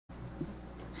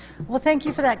Well, thank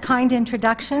you for that kind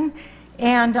introduction.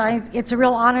 And it's a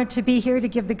real honor to be here to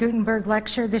give the Gutenberg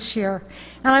lecture this year.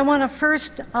 And I want to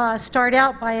first start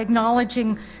out by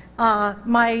acknowledging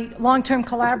my long-term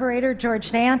collaborator, George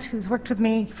Zant, who's worked with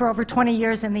me for over 20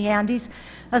 years in the Andes,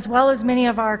 as well as many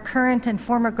of our current and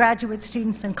former graduate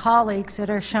students and colleagues that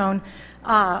are shown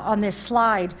on this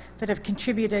slide that have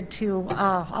contributed to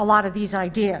a lot of these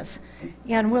ideas.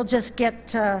 And we'll just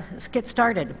get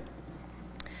started.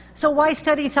 So why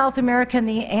study South America and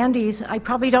the Andes? I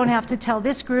probably don't have to tell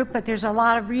this group, but there's a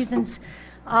lot of reasons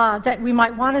that we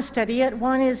might want to study it.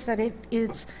 One is that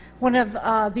it's one of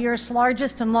the Earth's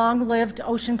largest and long-lived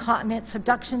ocean continent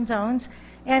subduction zones,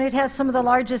 and it has some of the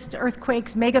largest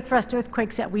earthquakes, megathrust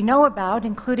earthquakes that we know about,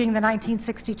 including the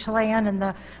 1960 Chilean and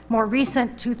the more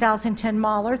recent 2010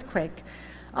 Mal earthquake.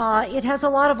 It has a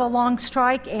lot of along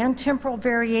strike and temporal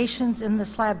variations in the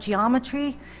slab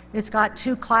geometry. It's got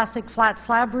two classic flat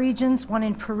slab regions, one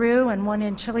in Peru and one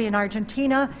in Chile and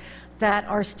Argentina, that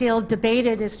are still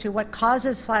debated as to what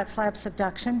causes flat slab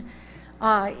subduction.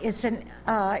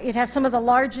 It has some of the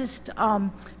largest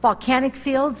volcanic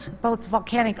fields, both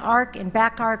volcanic arc and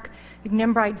back arc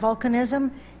ignimbrite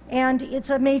volcanism, and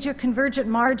it's a major convergent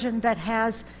margin that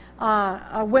has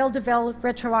a well-developed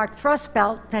retroarc thrust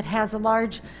belt that has a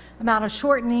large amount of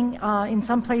shortening, in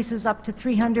some places up to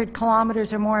 300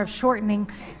 kilometers or more of shortening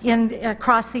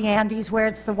across the Andes where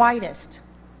it's the widest.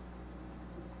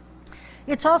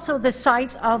 It's also the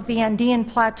site of the Andean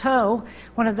Plateau,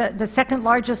 one of the second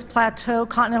largest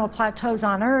continental plateaus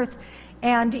on Earth,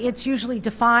 and it's usually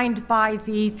defined by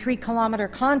the 3-kilometer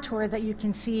contour that you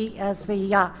can see as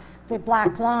the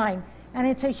black line. And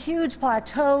it's a huge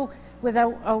plateau with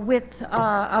a width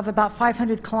of about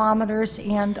 500 kilometers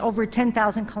and over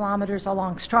 10,000 kilometers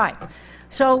along strike.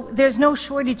 So there's no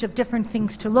shortage of different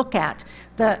things to look at.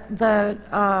 The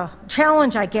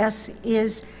challenge, I guess,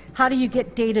 is how do you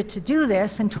get data to do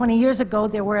this? And 20 years ago,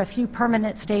 there were a few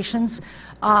permanent stations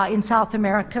in South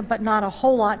America, but not a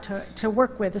whole lot to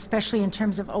work with, especially in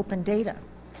terms of open data.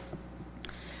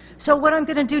 So what I'm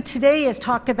going to do today is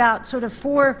talk about sort of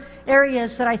 4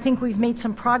 areas that I think we've made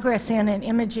some progress in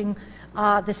imaging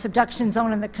the subduction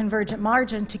zone and the convergent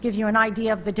margin to give you an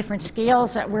idea of the different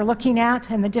scales that we're looking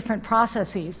at and the different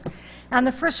processes. And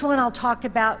the first one, I'll talk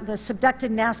about the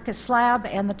subducted Nazca slab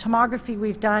and the tomography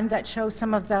we've done that shows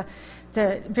some of the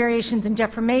variations in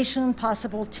deformation,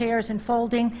 possible tears and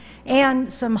folding,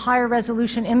 and some higher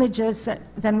resolution images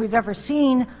than we've ever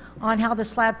seen on how the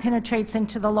slab penetrates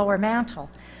into the lower mantle.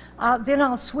 Then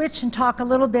I'll switch and talk a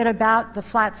little bit about the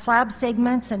flat slab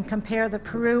segments and compare the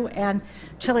Peru and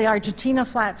Chile-Argentina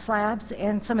flat slabs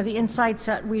and some of the insights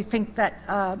that we think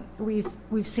that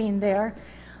we've seen there.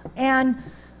 And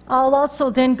I'll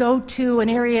also then go to an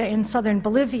area in southern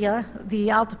Bolivia, the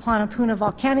Altiplano Puna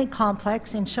volcanic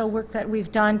complex, and show work that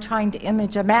we've done trying to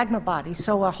image a magma body,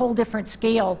 so a whole different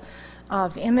scale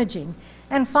of imaging.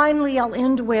 And finally, I'll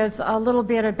end with a little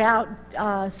bit about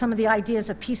some of the ideas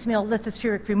of piecemeal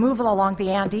lithospheric removal along the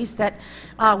Andes that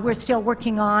we're still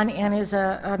working on and is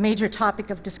a major topic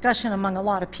of discussion among a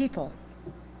lot of people.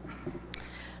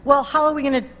 Well, how are we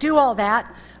going to do all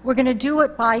that? We're going to do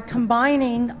it by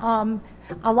combining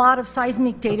a lot of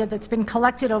seismic data that's been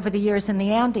collected over the years in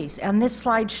the Andes. And this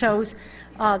slide shows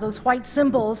those white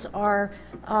symbols are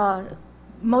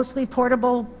mostly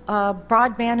portable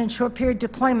broadband and short period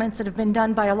deployments that have been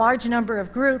done by a large number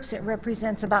of groups. It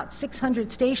represents about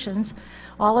 600 stations.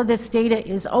 All of this data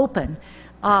is open,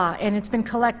 and it's been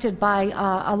collected by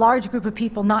a large group of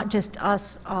people, not just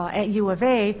us at U of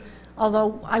A,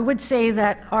 although I would say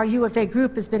that our U of A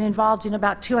group has been involved in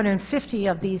about 250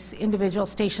 of these individual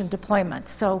station deployments.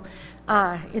 So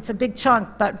it's a big chunk,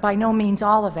 but by no means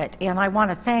all of it. And I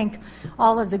want to thank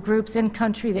all of the groups in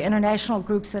country, the international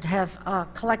groups that have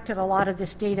collected a lot of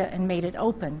this data and made it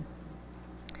open.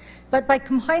 But by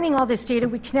combining all this data,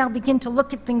 we can now begin to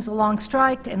look at things along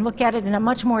strike and look at it in a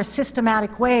much more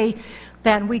systematic way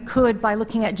than we could by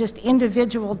looking at just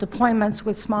individual deployments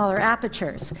with smaller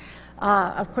apertures.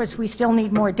 Of course, we still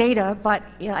need more data, but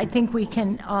I think we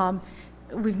can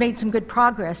we've made some good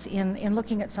progress in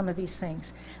looking at some of these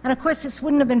things. And of course, this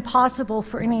wouldn't have been possible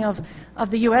for any of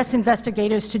the US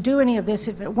investigators to do any of this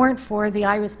if it weren't for the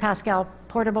IRIS-Pascal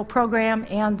portable program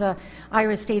and the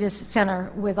IRIS Data Center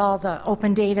with all the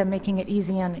open data, making it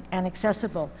easy and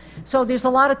accessible. So there's a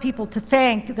lot of people to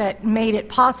thank that made it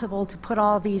possible to put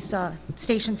all these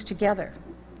stations together.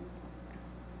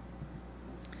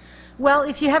 Well,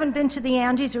 if you haven't been to the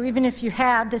Andes, or even if you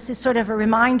had, this is sort of a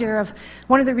reminder of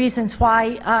one of the reasons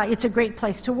why it's a great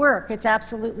place to work. It's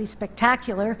absolutely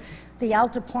spectacular. The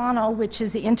Altiplano, which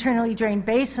is the internally drained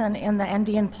basin in the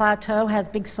Andean Plateau, has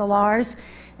big salars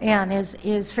and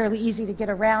is fairly easy to get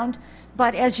around.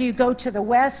 But as you go to the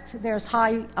west, there's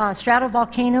high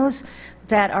stratovolcanoes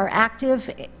that are active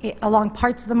along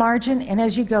parts of the margin, and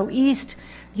as you go east,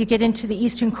 you get into the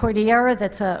Eastern Cordillera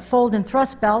that's a fold and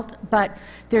thrust belt, but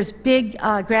there's big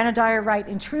granodiorite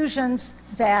intrusions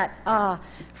that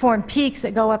form peaks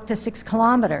that go up to 6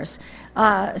 kilometers.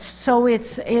 So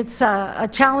it's a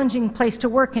challenging place to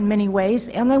work in many ways.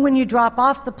 And then when you drop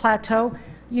off the plateau,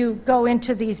 you go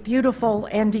into these beautiful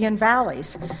Andean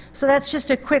valleys. So that's just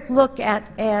a quick look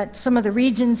at some of the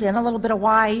regions and a little bit of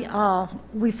why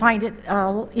we find it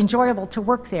enjoyable to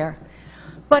work there.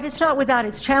 But it's not without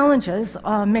its challenges.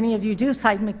 Many of you do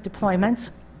seismic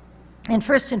deployments. And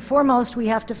first and foremost, we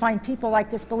have to find people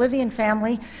like this Bolivian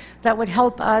family that would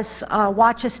help us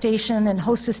watch a station and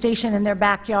host a station in their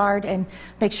backyard and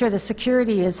make sure the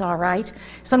security is all right.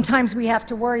 Sometimes we have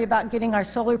to worry about getting our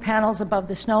solar panels above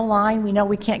the snow line. We know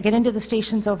we can't get into the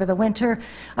stations over the winter.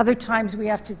 Other times we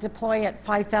have to deploy at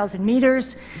 5,000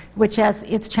 meters, which has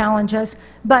its challenges.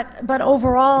 But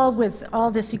overall, with all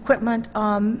this equipment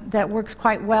that works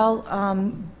quite well,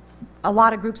 a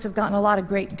lot of groups have gotten a lot of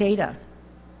great data.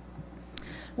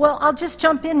 Well, I'll just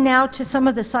jump in now to some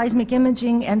of the seismic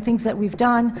imaging and things that we've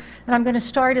done. And I'm going to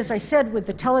start, as I said, with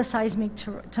the teleseismic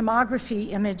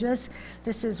tomography images.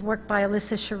 This is work by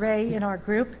Alyssa Charay in our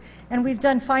group. And we've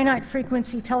done finite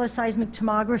frequency teleseismic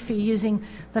tomography using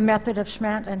the method of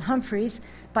Schmatt and Humphreys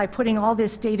by putting all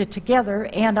this data together.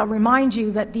 And I'll remind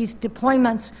you that these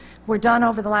deployments were done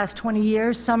over the last 20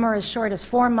 years. Some are as short as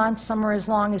 4 months, some are as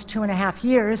long as 2.5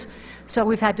 years. So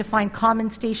we've had to find common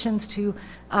stations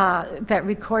that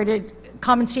recorded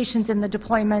common stations in the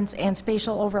deployments and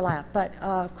spatial overlap. But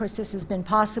of course, this has been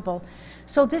possible.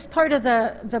 So this part of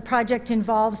the project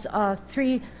involves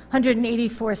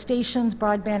 384 stations,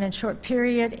 broadband and short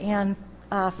period, and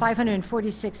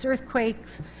 546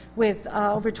 earthquakes with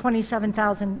over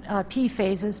 27,000 P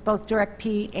phases, both direct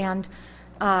P and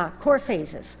core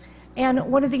phases.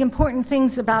 And one of the important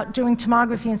things about doing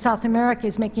tomography in South America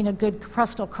is making a good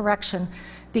crustal correction,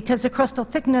 because the crustal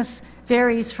thickness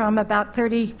varies from about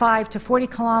 35 to 40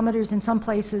 kilometers in some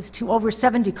places to over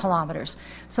 70 kilometers.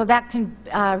 So that can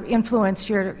influence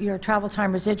your travel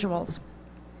time residuals.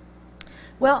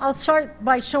 Well, I'll start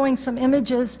by showing some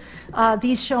images.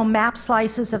 These show map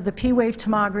slices of the P-wave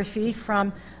tomography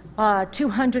from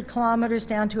 200 kilometers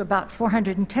down to about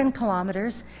 410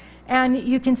 kilometers. And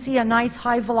you can see a nice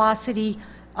high-velocity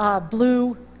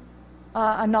blue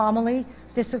anomaly.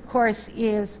 This, of course,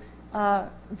 is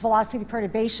velocity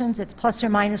perturbations. It's plus or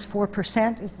minus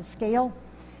 4% is the scale.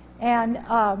 And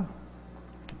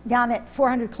down at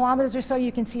 400 kilometers or so,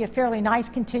 you can see a fairly nice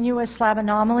continuous slab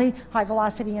anomaly,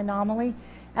 high-velocity anomaly.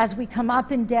 As we come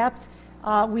up in depth,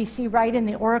 we see right in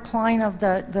the aurocline of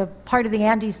the part of the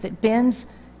Andes that bends,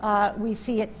 we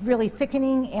see it really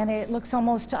thickening, and it looks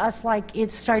almost to us like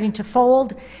it's starting to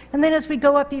fold. And then as we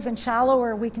go up even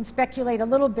shallower, we can speculate a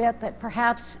little bit that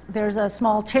perhaps there's a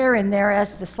small tear in there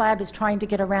as the slab is trying to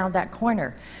get around that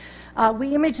corner.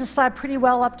 We image the slab pretty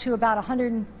well up to about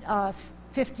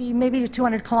 150, maybe to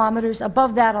 200 kilometers.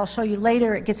 Above that, I'll show you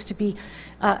later, it gets to be,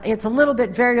 it's a little bit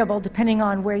variable depending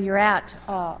on where you're at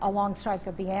along strike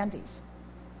of the Andes.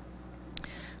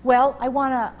 Well, I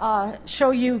want to show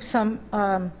you some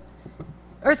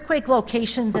earthquake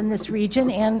locations in this region,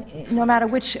 and no matter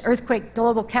which earthquake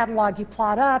global catalog you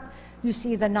plot up, you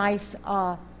see the nice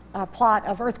plot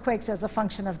of earthquakes as a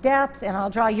function of depth, and I'll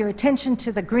draw your attention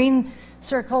to the green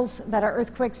circles that are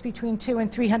earthquakes between 200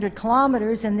 and 300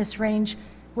 kilometers in this range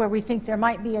where we think there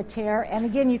might be a tear. And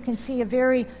again, you can see a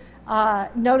very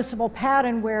noticeable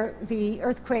pattern where the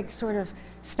earthquakes sort of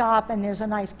stop and there's a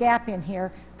nice gap in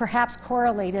here, perhaps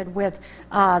correlated with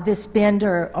this bend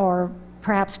or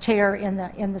perhaps tear in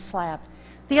the slab.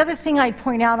 The other thing I'd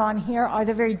point out on here are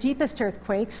the very deepest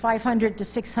earthquakes, 500 to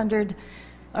 600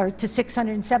 or to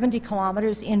 670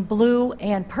 kilometers in blue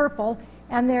and purple,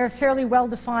 and they're fairly well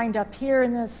defined up here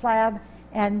in the slab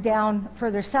and down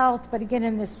further south, but again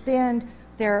in this bend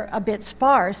they're a bit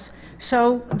sparse.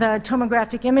 So the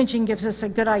tomographic imaging gives us a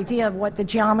good idea of what the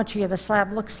geometry of the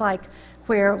slab looks like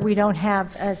where we don't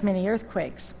have as many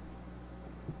earthquakes.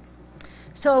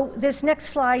 So this next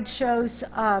slide shows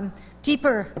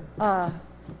deeper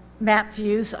map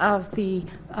views of the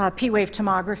P-wave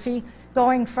tomography,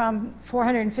 going from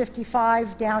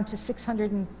 455 down to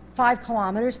 600 5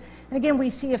 kilometers. And again, we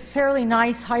see a fairly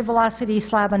nice high-velocity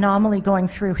slab anomaly going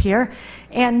through here.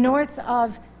 And north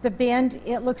of the bend,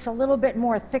 it looks a little bit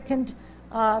more thickened,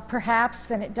 perhaps,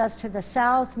 than it does to the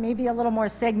south, maybe a little more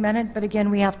segmented, but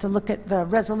again, we have to look at the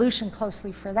resolution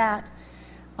closely for that.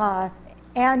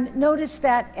 And notice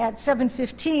that at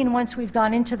 7:15, once we've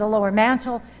gone into the lower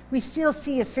mantle, we still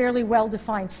see a fairly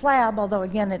well-defined slab, although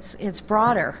again, it's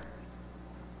broader.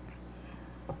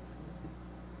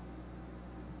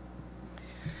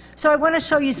 So I want to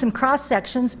show you some cross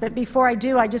sections, but before I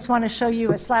do, I just want to show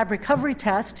you a slab recovery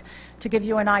test to give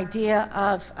you an idea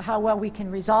of how well we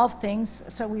can resolve things.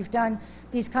 So we've done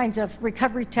these kinds of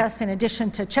recovery tests in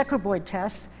addition to checkerboard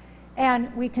tests,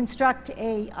 and we construct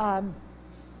a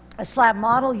slab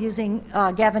model using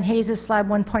Gavin Hayes' Slab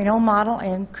 1.0 model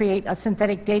and create a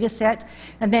synthetic data set,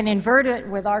 and then invert it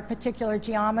with our particular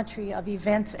geometry of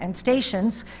events and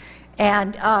stations.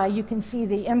 And you can see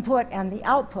the input and the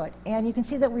output. And you can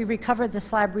see that we recovered the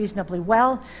slab reasonably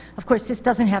well. Of course, this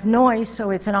doesn't have noise, so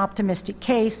it's an optimistic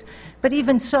case. But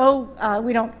even so,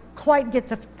 we don't quite get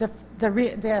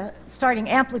the starting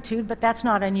amplitude, but that's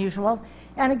not unusual.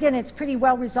 And again, it's pretty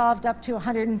well resolved up to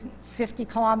 150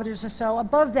 kilometers or so.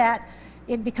 Above that,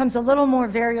 it becomes a little more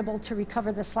variable to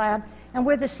recover the slab. And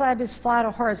where the slab is flat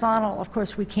or horizontal, of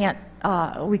course, we can't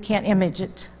image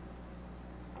it.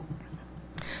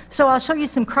 So I'll show you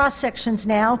some cross sections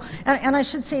now, and I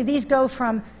should say these go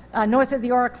from north of the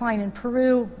orocline in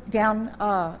Peru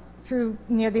down through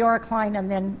near the orocline and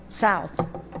then south.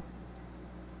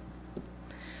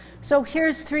 So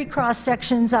here's 3 cross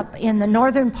sections up in the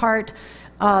northern part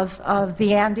of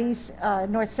the Andes,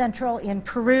 north central in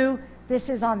Peru. This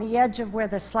is on the edge of where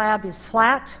the slab is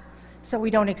flat, so we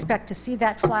don't expect to see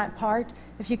that flat part.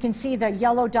 If you can see, the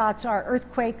yellow dots are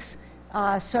earthquakes.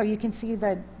 So you can see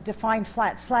the defined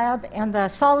flat slab, and the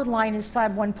solid line is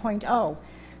slab 1.0.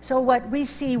 So what we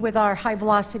see with our high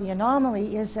velocity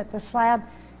anomaly is that the slab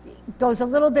goes a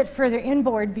little bit further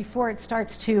inboard before it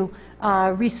starts to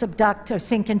resubduct or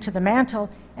sink into the mantle,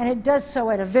 and it does so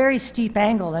at a very steep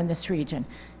angle in this region.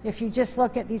 If you just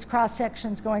look at these cross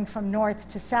sections going from north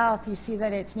to south, you see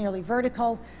that it's nearly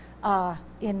vertical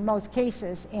in most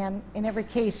cases, and in every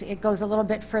case it goes a little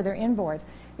bit further inboard.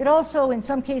 It also, in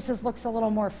some cases, looks a little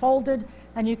more folded,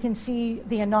 and you can see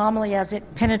the anomaly as it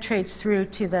penetrates through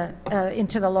to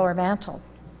into the lower mantle.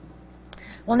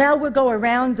 Well, now we'll go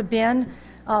around the bend.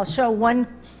 I'll show one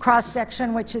cross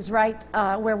section, which is right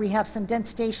where we have some dense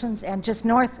stations and just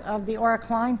north of the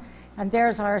orocline. And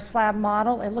there's our slab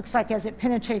model. It looks like as it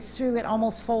penetrates through, it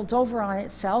almost folds over on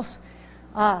itself.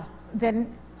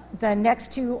 Then the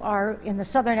next two are in the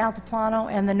southern Altiplano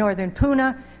and the northern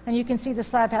Puna, and you can see the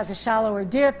slab has a shallower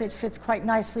dip. It fits quite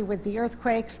nicely with the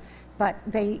earthquakes, but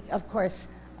they, of course,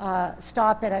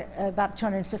 stop at about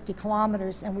 250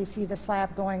 kilometers, and we see the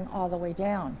slab going all the way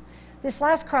down. This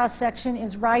last cross section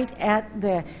is right at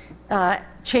the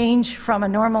change from a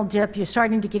normal dip. You're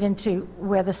starting to get into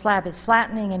where the slab is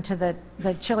flattening into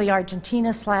the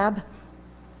Chile-Argentina slab.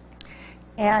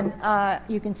 And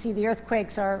you can see the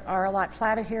earthquakes are a lot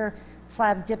flatter here.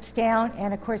 Slab dips down,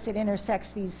 and of course it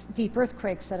intersects these deep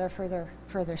earthquakes that are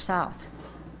further south.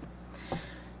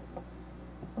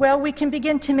 Well, we can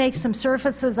begin to make some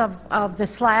surfaces of the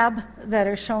slab that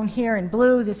are shown here in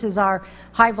blue. This is our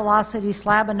high-velocity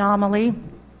slab anomaly.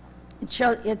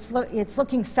 It's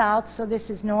looking south, so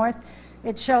this is north.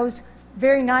 It shows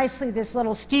very nicely this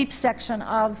little steep section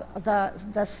of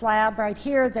the slab right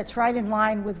here that's right in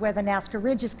line with where the Nazca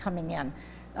Ridge is coming in,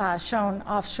 shown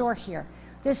offshore here.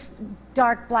 This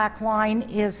dark black line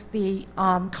is the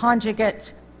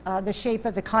conjugate, the shape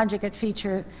of the conjugate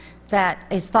feature that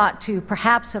is thought to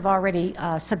perhaps have already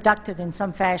subducted in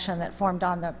some fashion that formed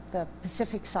on the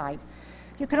Pacific side.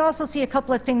 You can also see a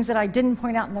couple of things that I didn't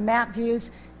point out in the map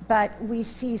views, but we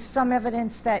see some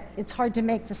evidence that it's hard to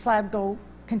make the slab go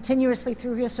continuously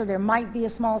through here, so there might be a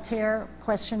small tear,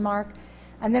 question mark.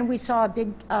 And then we saw a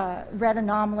big red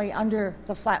anomaly under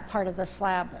the flat part of the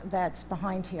slab that's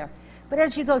behind here. But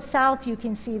as you go south, you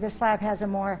can see the slab has a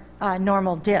more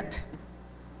normal dip.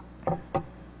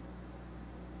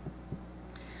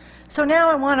 So now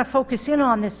I want to focus in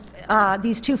on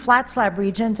these two flat slab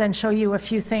regions and show you a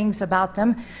few things about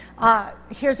them.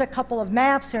 Here's a couple of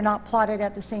maps. They're not plotted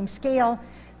at the same scale,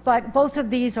 but both of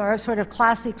these are sort of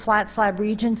classic flat slab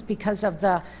regions because of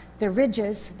the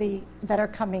ridges that are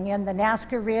coming in. The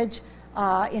Nazca Ridge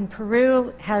in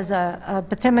Peru has a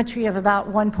bathymetry of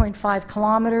about 1.5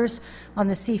 kilometers on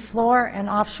the sea floor, and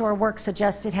offshore work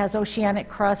suggests it has oceanic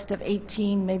crust of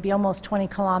 18, maybe almost 20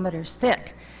 kilometers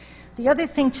thick. The other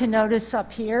thing to notice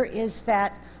up here is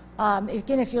that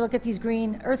Again, if you look at these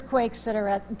green earthquakes that are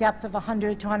at depth of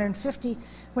 100 to 150,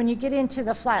 when you get into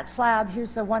the flat slab,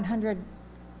 here's the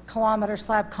 100-kilometer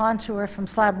slab contour from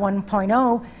slab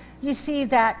 1.0, you see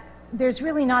that there's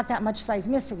really not that much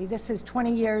seismicity. This is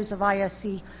 20 years of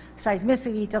ISC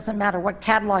seismicity. It doesn't matter what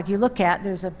catalog you look at,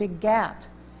 there's a big gap.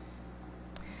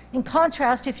 In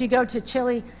contrast, if you go to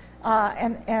Chile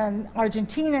and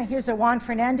Argentina, here's a Juan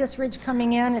Fernandez ridge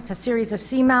coming in. It's a series of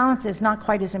seamounts. It's not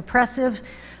quite as impressive.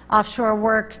 Offshore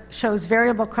work shows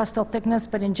variable crustal thickness,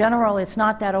 but in general, it's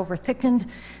not that over-thickened,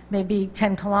 maybe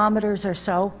 10 kilometers or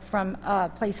so from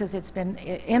places it's been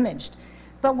imaged.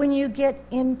 But when you get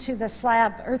into the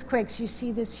slab earthquakes, you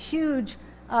see this huge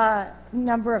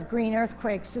number of green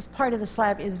earthquakes. This part of the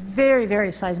slab is very, very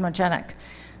seismogenic.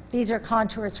 These are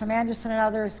contours from Anderson and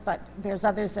others, but there's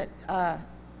others that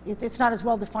it's not as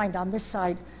well defined on this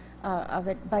side of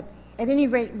it. But at any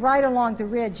rate, right along the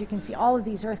ridge, you can see all of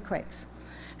these earthquakes.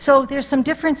 So there's some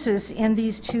differences in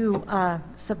these two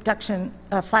subduction,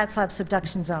 flat slab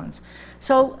subduction zones.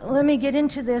 So let me get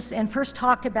into this and first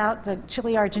talk about the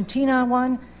Chile-Argentina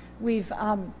one.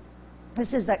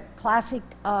 This is the classic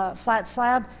flat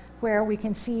slab where we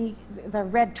can see the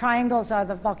red triangles are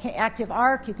the active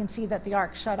arc. You can see that the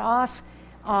arc shut off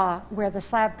where the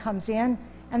slab comes in.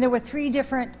 And there were 3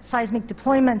 different seismic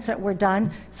deployments that were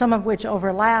done, some of which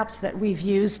overlapped that we've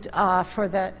used for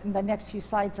the next few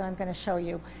slides that I'm going to show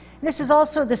you. This is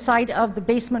also the site of the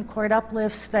basement chord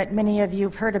uplifts that many of you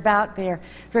have heard about. They're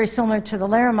very similar to the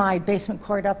Laramide basement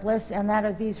chord uplifts, and that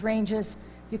of these ranges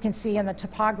you can see in the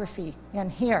topography in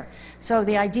here. So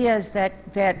the idea is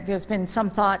that there's been some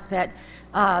thought that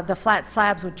the flat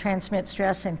slabs would transmit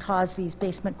stress and cause these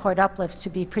basement chord uplifts to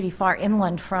be pretty far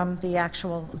inland from the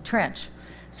actual trench.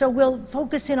 So we'll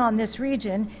focus in on this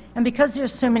region, and because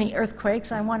there's so many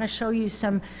earthquakes, I want to show you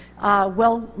some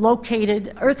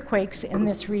well-located earthquakes in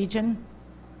this region.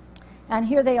 And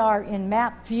here they are in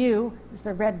map view,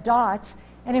 the red dots.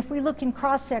 And if we look in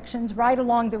cross sections right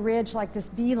along the ridge like this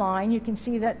B line, you can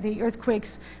see that the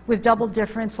earthquakes with double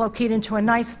difference locate into a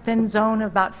nice thin zone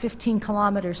of about 15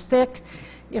 kilometers thick.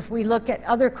 If we look at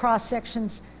other cross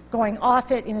sections going off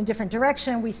it in a different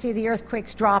direction, we see the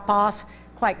earthquakes drop off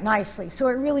quite nicely. So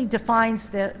it really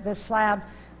defines the slab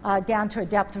down to a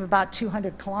depth of about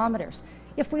 200 kilometers.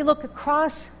 If we look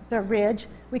across the ridge,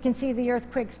 we can see the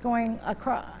earthquakes going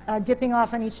across, dipping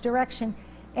off in each direction.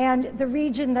 And the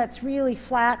region that's really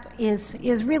flat is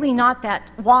really not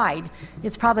that wide.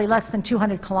 It's probably less than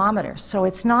 200 kilometers. So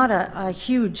it's not a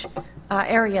huge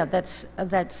area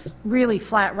that's really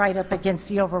flat right up against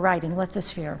the overriding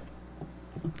lithosphere.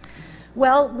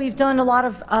 Well, we've done a lot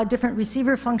of different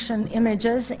receiver function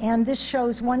images, and this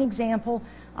shows one example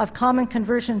of common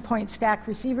conversion point stack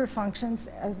receiver functions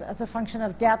as a function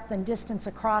of depth and distance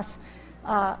across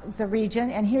the region.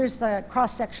 And here's the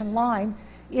cross-section line.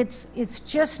 It's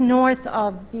just north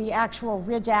of the actual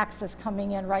ridge axis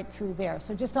coming in right through there,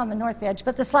 so just on the north edge,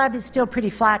 but the slab is still pretty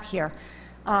flat here.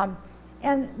 And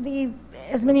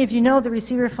as many of you know, the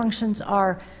receiver functions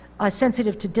are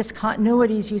sensitive to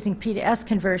discontinuities using P to S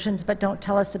conversions, but don't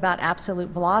tell us about absolute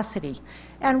velocity.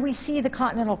 And we see the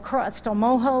continental crustal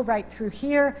moho right through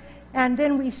here, and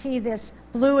then we see this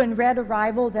blue and red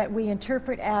arrival that we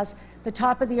interpret as the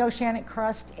top of the oceanic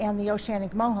crust and the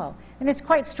oceanic moho. And it's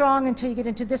quite strong until you get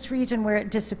into this region where it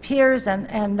disappears,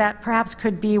 and that perhaps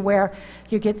could be where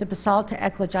you get the basalt to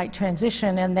eclogite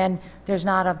transition, and then there's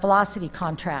not a velocity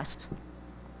contrast.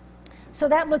 So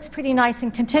that looks pretty nice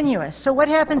and continuous. So what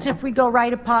happens if we go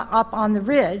right up on the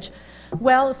ridge?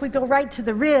 Well, if we go right to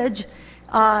the ridge,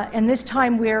 and this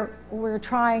time we're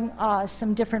trying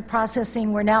some different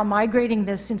processing. We're now migrating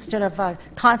this instead of a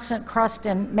constant crust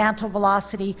and mantle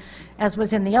velocity, as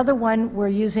was in the other one. We're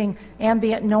using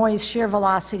ambient noise shear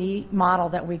velocity model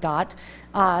that we got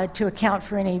to account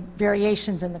for any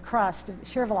variations in the crust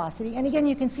shear velocity. And again,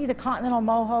 you can see the continental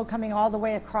moho coming all the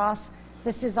way across.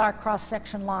 This is our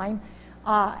cross-section line.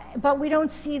 But we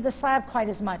don't see the slab quite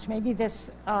as much. Maybe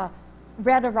this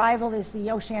red arrival is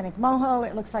the oceanic moho.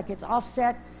 It looks like it's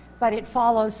offset, but it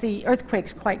follows the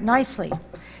earthquakes quite nicely.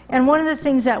 And one of the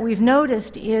things that we've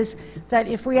noticed is that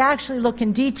if we actually look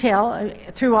in detail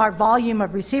through our volume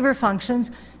of receiver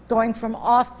functions, going from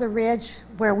off the ridge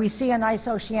where we see a nice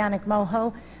oceanic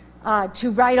moho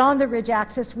to right on the ridge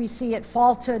axis, we see it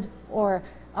faulted or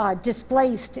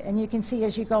displaced, and you can see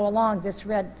as you go along, this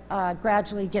red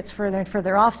gradually gets further and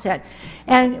further offset.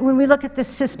 And when we look at this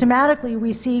systematically,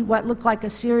 we see what look like a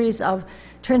series of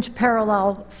trench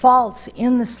parallel faults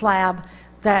in the slab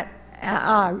that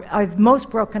are most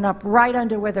broken up right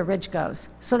under where the ridge goes.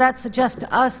 So that suggests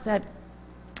to us that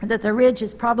the ridge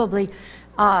is probably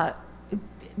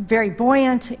very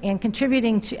buoyant and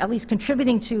contributing to, at least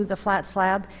contributing to the flat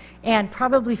slab, and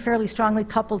probably fairly strongly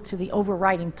coupled to the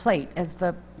overriding plate. As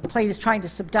the plate is trying to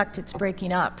subduct, it's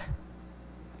breaking up.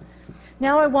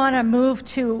 Now I want to move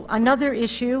to another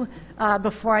issue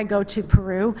before I go to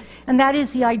Peru, and that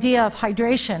is the idea of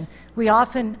hydration. We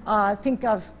often think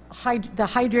of the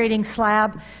hydrating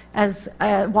slab as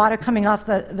water coming off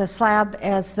the slab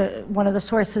as one of the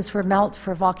sources for melt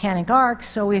for volcanic arcs.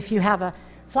 So if you have a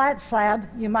flat slab,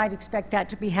 you might expect that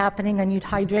to be happening, and you'd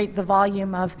hydrate the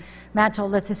volume of mantle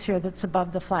lithosphere that's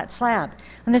above the flat slab.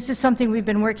 And this is something we've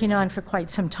been working on for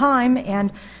quite some time, and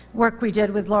work we did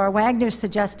with Laura Wagner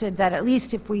suggested that at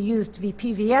least if we used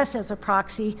VPVS as a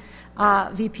proxy,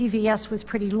 VPVS was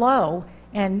pretty low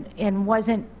and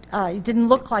wasn't, it didn't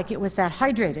look like it was that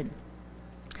hydrated.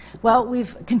 Well,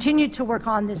 we've continued to work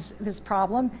on this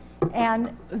problem,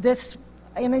 and this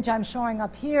image I'm showing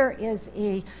up here is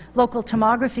a local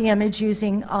tomography image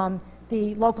using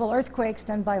the local earthquakes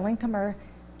done by Linkamer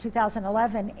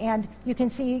 2011, and you can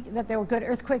see that there were good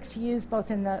earthquakes to use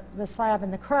both in the slab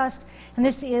and the crust, and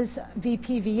this is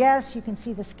VPVS. You can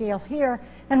see the scale here,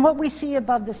 and what we see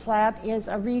above the slab is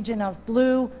a region of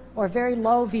blue or very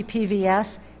low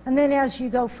VPVS, and then as you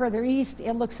go further east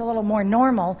it looks a little more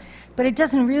normal, but it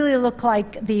doesn't really look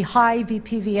like the high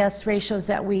VPVS ratios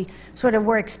that we sort of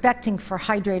were expecting for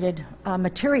hydrated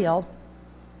material.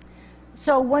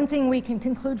 So one thing we can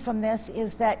conclude from this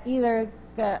is that either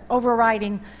the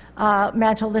overriding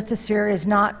mantle lithosphere is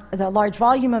not, the large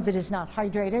volume of it is not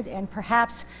hydrated, and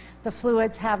perhaps the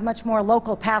fluids have much more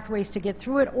local pathways to get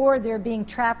through it, or they're being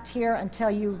trapped here until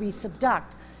you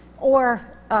resubduct, or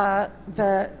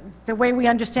the way we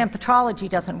understand petrology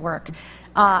doesn't work.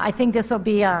 I think this will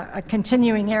be a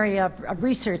continuing area of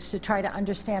research to try to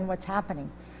understand what's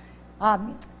happening.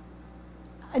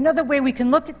 Another way we can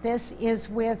look at this is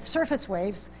with surface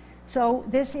waves. So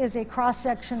this is a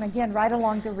cross-section, again, right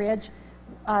along the ridge,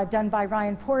 done by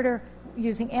Ryan Porter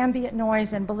using ambient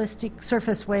noise and ballistic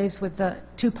surface waves with the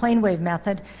two-plane wave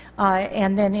method,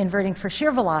 and then inverting for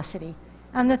shear velocity.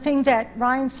 And the thing that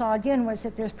Ryan saw, again, was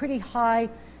that there's pretty high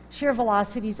shear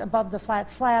velocities above the flat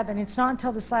slab, and it's not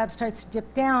until the slab starts to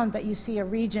dip down that you see a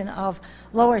region of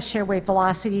lower shear wave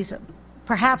velocities,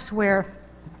 perhaps where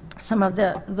some of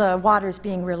the water is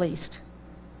being released.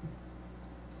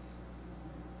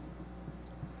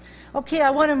 Okay,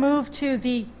 I want to move to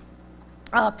the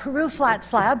Peru flat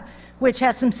slab, which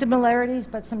has some similarities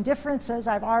but some differences.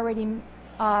 I've already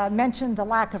mentioned the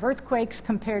lack of earthquakes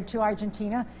compared to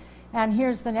Argentina. And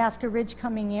here's the Nazca Ridge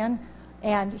coming in,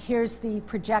 and here's the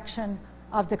projection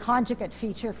of the conjugate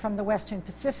feature from the Western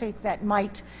Pacific that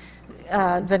might,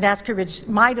 the Nazca Ridge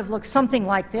might have looked something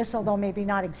like this, although maybe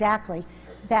not exactly.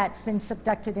 That's been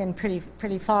subducted in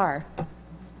pretty far.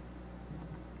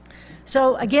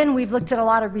 So again, we've looked at a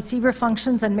lot of receiver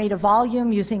functions and made a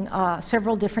volume using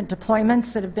several different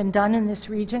deployments that have been done in this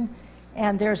region.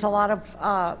 And there's a lot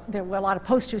of, there were a lot of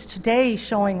posters today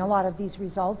showing a lot of these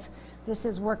results. This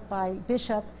is work by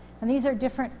Bishop, and these are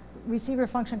different receiver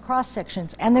function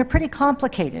cross-sections, and they're pretty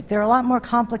complicated. They're a lot more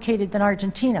complicated than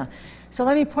Argentina. So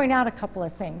let me point out a couple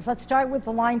of things. Let's start with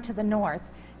the line to the north,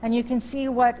 and you can see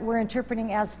what we're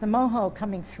interpreting as the moho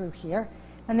coming through here.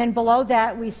 And then below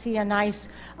that, we see a nice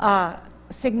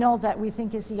signal that we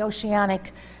think is the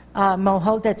oceanic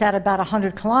moho that's at about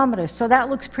 100 kilometers. So that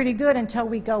looks pretty good until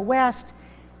we go west,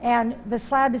 and the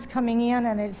slab is coming in,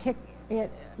 and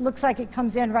it looks like it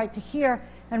comes in right to here,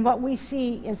 and what we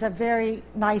see is a very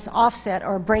nice offset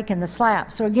or break in the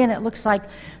slab. So again, it looks like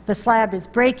the slab is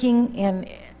breaking, and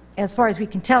as far as we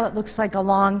can tell, it looks like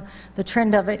along the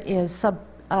trend of it is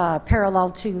parallel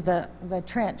to the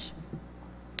trench.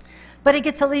 But it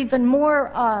gets a little even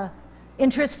more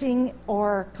interesting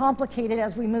or complicated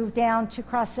as we move down to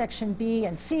cross-section B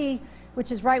and C,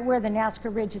 which is right where the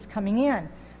Nazca Ridge is coming in.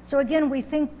 So again, we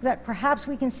think that perhaps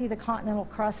we can see the continental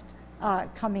crust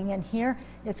coming in here.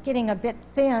 It's getting a bit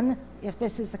thin if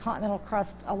this is the continental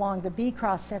crust along the B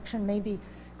cross-section, maybe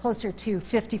closer to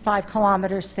 55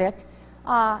 kilometers thick.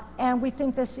 And we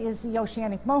think this is the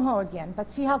oceanic moho again,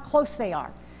 but see how close they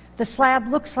are. The slab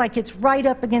looks like it's right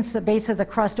up against the base of the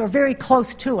crust or very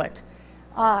close to it.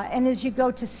 And as you go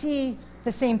to see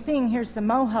the same thing, here's the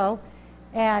moho,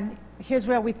 and here's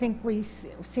where we think we're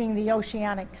seeing the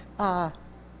oceanic moho.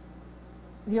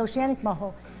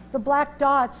 The black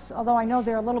dots, although I know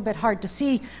they're a little bit hard to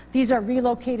see, these are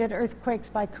relocated earthquakes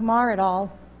by Kumar et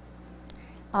al.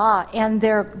 And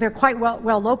they're quite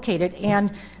well located.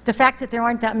 And the fact that there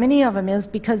aren't that many of them is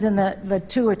because in the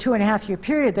 2 or 2.5 year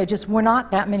period, there just were not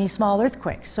that many small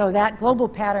earthquakes. So that global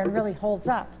pattern really holds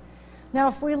up. Now,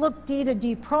 if we look D to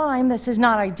D prime, this is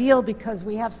not ideal because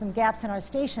we have some gaps in our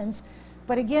stations.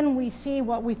 But again, we see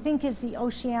what we think is the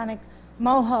oceanic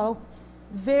moho,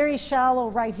 very shallow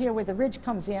right here where the ridge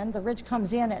comes in. The ridge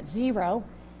comes in at 0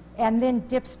 and then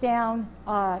dips down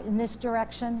in this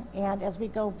direction. And as we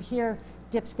go here,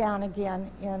 dips down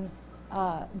again in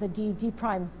the D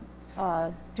prime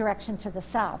direction to the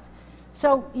south.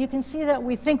 So you can see that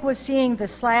we think we're seeing the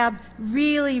slab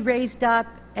really raised up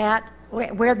at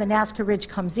where the Nazca Ridge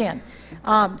comes in.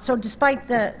 So despite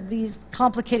these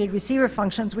complicated receiver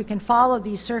functions, we can follow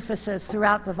these surfaces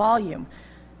throughout the volume.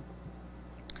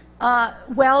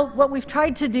 Well, what we've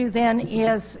tried to do then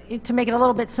is, to make it a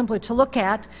little bit simpler to look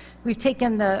at, we've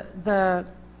taken the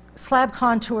slab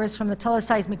contours from the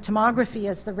teleseismic tomography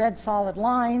as the red solid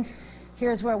lines.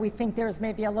 Here's where we think there's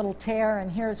maybe a little tear,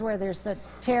 and here's where there's the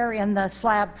tear in the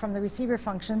slab from the receiver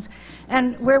functions.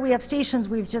 And where we have stations,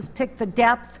 we've just picked the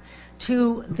depth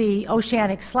to the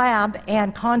oceanic slab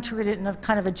and contoured it in a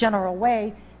kind of a general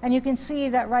way. And you can see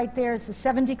that right there is the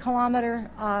 70-kilometer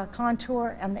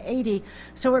contour and the 80.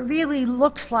 So it really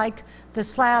looks like the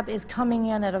slab is coming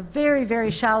in at a very, very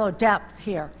shallow depth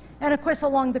here. And of course,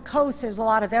 along the coast, there's a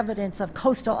lot of evidence of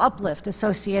coastal uplift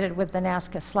associated with the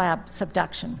Nazca slab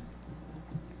subduction.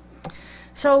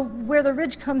 So where the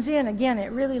ridge comes in, again,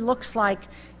 it really looks like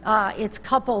it's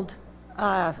coupled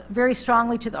very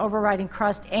strongly to the overriding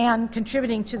crust and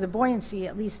contributing to the buoyancy,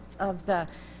 at least of the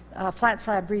flat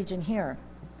slab region here.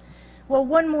 Well,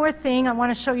 one more thing, I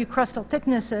want to show you crustal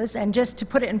thicknesses, and just to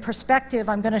put it in perspective,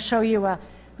 I'm going to show you a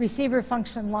receiver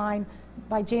function line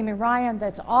by Jamie Ryan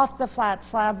that's off the flat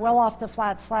slab, well off the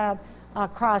flat slab,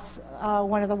 across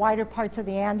one of the wider parts of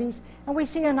the Andes. And we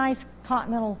see a nice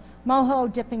continental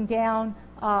moho dipping down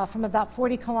from about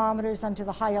 40 kilometers onto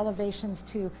the high elevations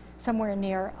to somewhere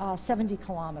near 70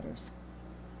 kilometers.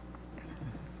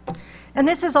 And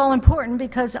this is all important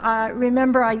because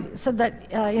remember I said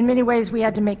that in many ways we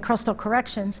had to make crustal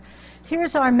corrections.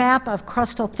 Here's our map of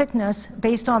crustal thickness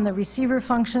based on the receiver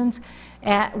functions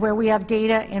where we have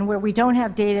data, and where we don't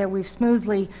have data, we've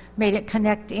smoothly made it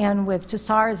connect in with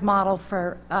Tussauds model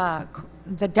for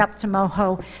the depth to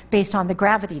moho based on the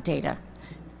gravity data.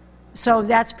 So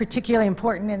that's particularly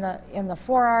important in the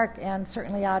forearc and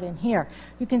certainly out in here.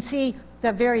 You can see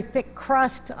the very thick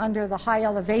crust under the high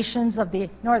elevations of the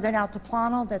northern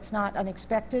altiplano. That's not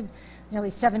unexpected, nearly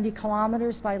 70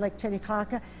 kilometers by Lake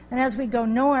Titicaca. And as we go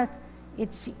north,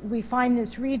 we find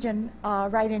this region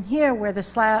right in here where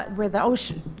the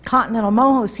ocean, continental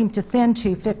mohos seem to thin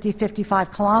to 50,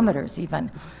 55 kilometers even,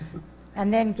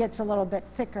 and then gets a little bit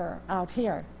thicker out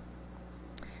here.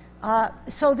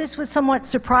 So this was somewhat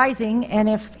surprising, and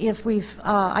if we've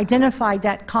identified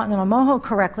that continental moho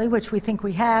correctly, which we think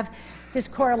we have, this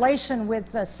correlation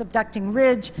with the subducting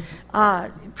ridge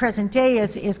present day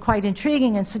is quite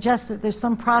intriguing and suggests that there's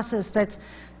some process that's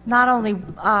not only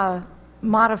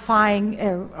modifying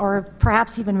or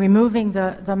perhaps even removing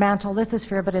the mantle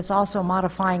lithosphere, but it's also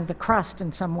modifying the crust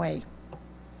in some way.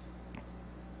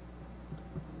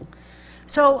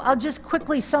 So I'll just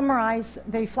quickly summarize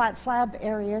the flat slab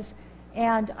areas,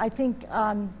 and I think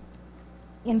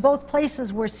in both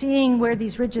places we're seeing where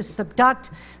these ridges subduct,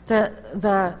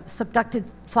 the subducted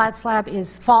flat slab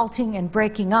is faulting and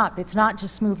breaking up. It's not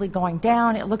just smoothly going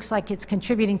down. It looks like it's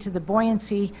contributing to the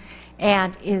buoyancy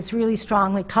and is really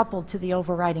strongly coupled to the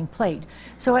overriding plate.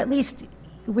 So at least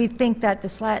we think that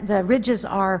the ridges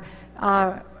are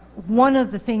one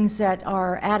of the things that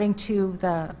are adding to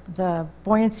the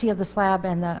buoyancy of the slab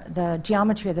and the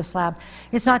geometry of the slab.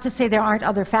 It's not to say there aren't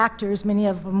other factors, many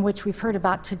of them which we've heard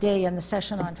about today in the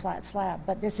session on flat slab,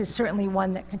 but this is certainly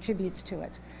one that contributes to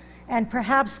it. And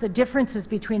perhaps the differences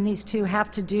between these two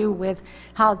have to do with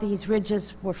how these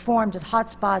ridges were formed at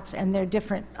hotspots and their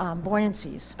different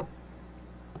buoyancies.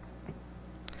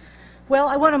 Well,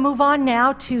 I want to move on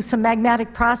now to some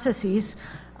magmatic processes.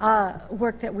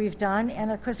 Work that we've done,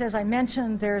 and of course, as I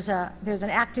mentioned, there's an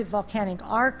active volcanic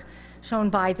arc shown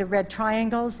by the red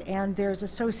triangles, and there's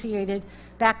associated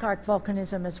back arc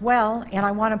volcanism as well. And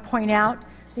I want to point out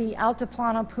the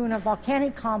Altiplano Puna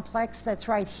volcanic complex that's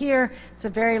right here. It's a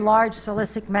very large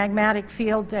silicic magmatic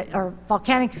field or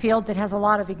volcanic field that has a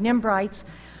lot of ignimbrites,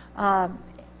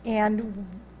 and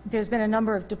there's been a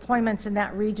number of deployments in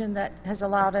that region that has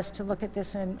allowed us to look at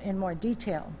this in more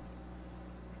detail.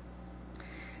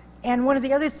 And one of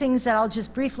the other things that I'll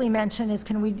just briefly mention is,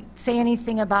 can we say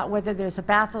anything about whether there's a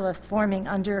batholith forming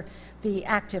under the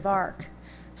active arc?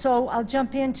 So I'll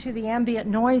jump into the ambient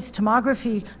noise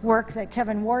tomography work that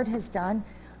Kevin Ward has done.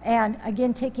 And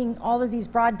again, taking all of these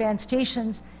broadband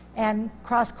stations And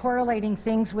cross-correlating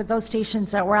things with those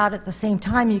stations that were out at the same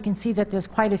time, you can see that there's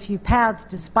quite a few paths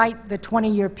despite the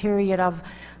 20-year period of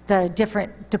the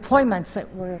different deployments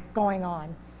that were going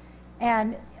on.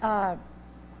 And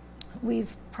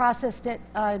we've processed it,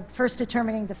 first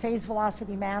determining the phase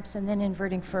velocity maps and then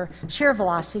inverting for shear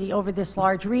velocity over this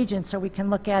large region so we can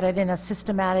look at it in a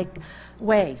systematic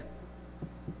way.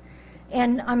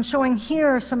 And I'm showing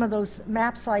here some of those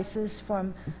map slices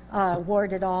from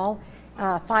Ward et al.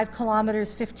 5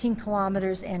 kilometers, 15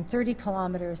 kilometers, and 30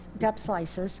 kilometers depth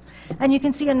slices. And you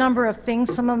can see a number of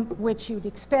things, some of which you'd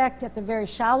expect at the very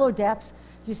shallow depths.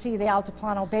 You see the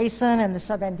Altiplano Basin and the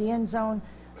Subandean zone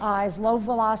as low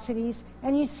velocities.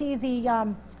 And you see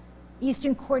the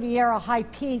Eastern Cordillera high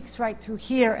peaks right through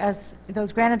here as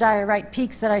those granodiorite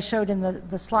peaks that I showed in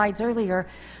the slides earlier.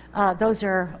 Those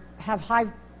have high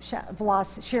shear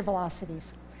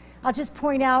velocities. I'll just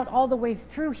point out all the way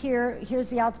through here, here's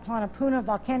the Altiplano Puna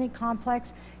volcanic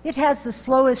complex. It has the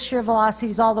slowest shear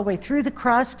velocities all the way through the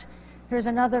crust. Here's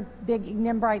another big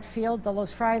ignimbrite field, the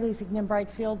Los Frailes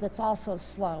ignimbrite field, that's also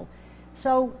slow.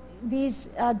 So these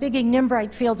big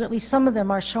ignimbrite fields, at least some of them,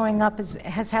 are showing up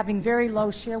as having very low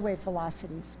shear wave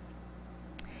velocities.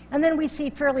 And then we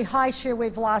see fairly high shear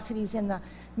wave velocities in the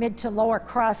mid to lower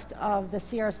crust of the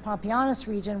Sierras Pampeanas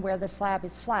region where the slab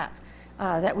is flat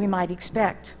that we might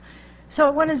expect. So I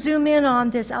want to zoom in on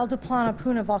this Altiplano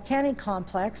Puna volcanic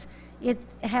complex. It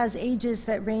has ages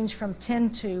that range from 10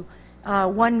 to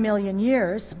 1 million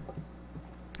years.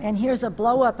 And here's a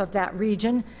blow-up of that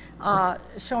region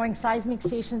showing seismic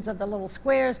stations of the little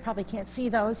squares. Probably can't see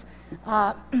those.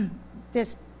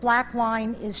 This black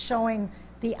line is showing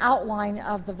the outline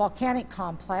of the volcanic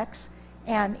complex.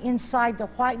 And inside the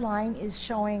white line is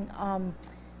showing,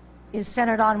 is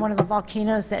centered on one of the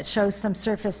volcanoes that shows some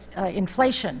surface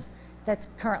inflation that's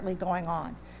currently going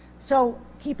on. So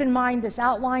keep in mind this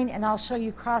outline, and I'll show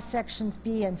you cross sections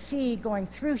B and C going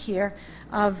through here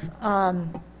of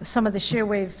some of the shear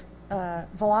wave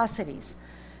velocities.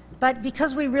 But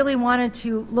because we really wanted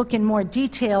to look in more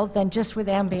detail than just with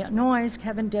ambient noise,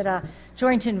 Kevin did a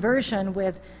joint inversion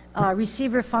with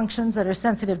receiver functions that are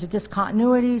sensitive to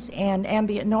discontinuities and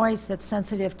ambient noise that's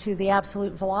sensitive to the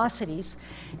absolute velocities.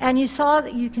 And you saw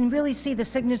that you can really see the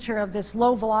signature of this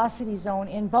low velocity zone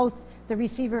in both the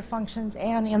receiver functions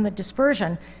and in the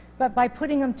dispersion. But by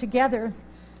putting them together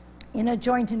in a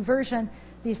joint inversion,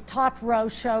 this top row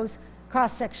shows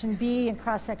cross-section B and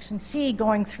cross-section C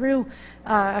going through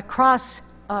across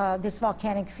this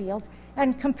volcanic field,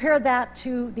 and compare that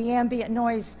to the ambient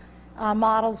noise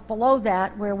models below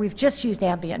that where we've just used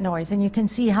ambient noise, and you can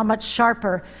see how much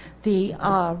sharper the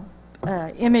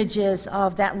image is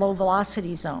of that low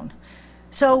velocity zone.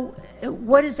 So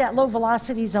what does that low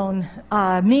velocity zone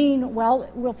mean? Well,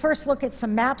 we'll first look at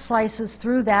some map slices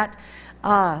through that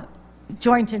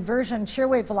joint inversion shear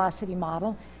wave velocity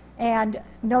model, and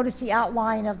notice the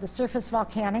outline of the surface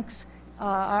volcanics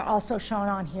are also shown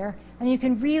on here. And you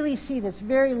can really see this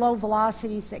very low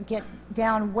velocities that get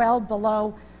down well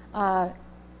below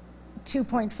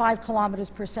 2.5 kilometers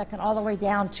per second, all the way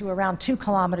down to around 2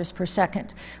 kilometers per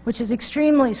second, which is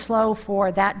extremely slow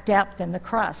for that depth in the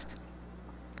crust.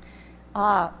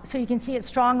 So you can see it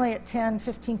strongly at 10,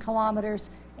 15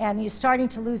 kilometers, and you're starting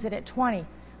to lose it at 20.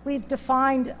 We've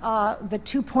defined the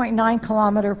 2.9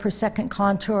 kilometer per second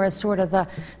contour as sort of the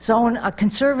zone, a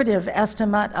conservative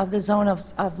estimate of the zone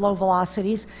of low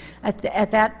velocities.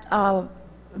 At that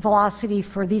velocity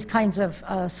for these kinds of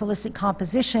silicic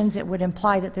compositions, it would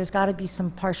imply that there's got to be some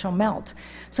partial melt.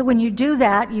 So when you do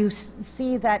that, you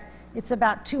see that it's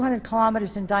about 200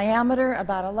 kilometers in diameter,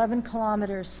 about 11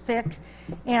 kilometers thick,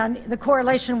 and the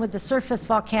correlation with the surface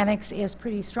volcanics is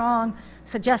pretty strong,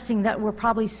 suggesting that we're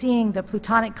probably seeing the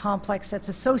plutonic complex that's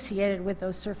associated with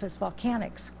those surface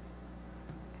volcanics.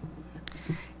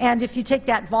 And if you take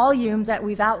that volume that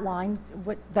we've outlined,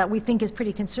 that we think is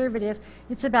pretty conservative,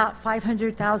 it's about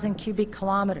 500,000 cubic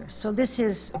kilometers. So this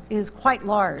is quite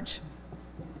large.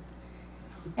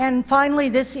 And finally,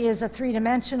 this is a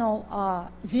three-dimensional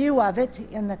view of it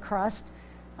in the crust.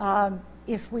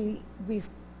 If we've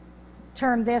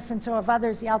termed this, and so have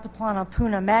others, the Altiplano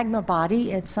Puna magma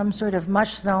body. It's some sort of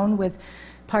mush zone with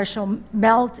partial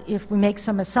melt. If we make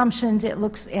some assumptions, it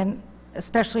looks, and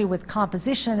especially with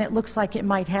composition, it looks like it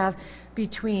might have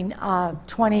between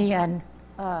 20 and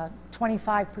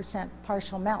 25%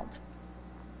 partial melt.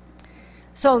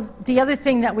 So the other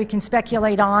thing that we can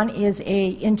speculate on is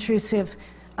a intrusive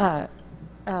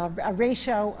a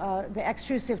ratio, the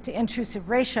extrusive to intrusive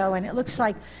ratio, and it looks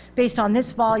like, based on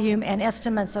this volume and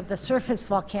estimates of the surface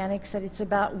volcanics, that it's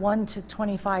about 1 to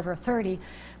 25 or 30,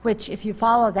 which, if you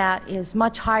follow that, is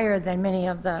much higher than many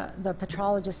of the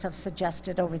petrologists have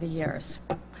suggested over the years.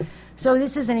 So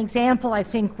this is an example, I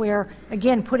think, where,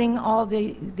 again, putting all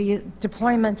the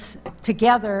deployments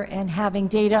together and having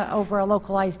data over a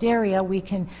localized area, we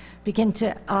can begin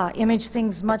to image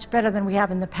things much better than we have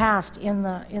in the past in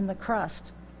the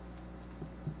crust.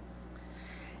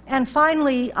 And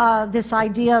finally, this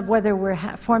idea of whether we're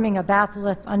forming a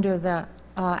batholith under the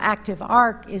active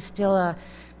arc is still an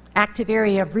active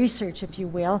area of research, if you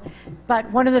will. But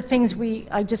one of the things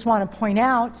I just want to point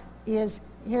out is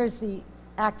here's the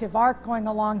active arc going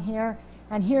along here,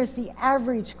 and here's the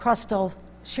average crustal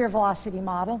shear velocity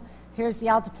model. Here's the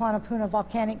Altiplano Puna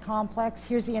volcanic complex.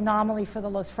 Here's the anomaly for the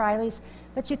Los Frailes.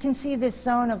 But you can see this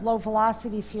zone of low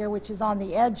velocities here, which is on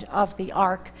the edge of the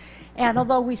arc. And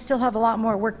although we still have a lot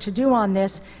more work to do on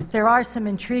this, there are some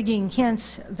intriguing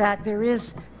hints that there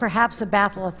is perhaps a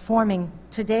batholith forming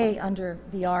today under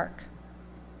the arc.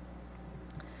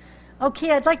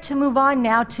 Okay, I'd like to move on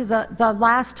now to the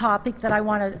last topic that I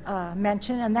want to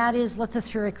mention, and that is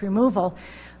lithospheric removal.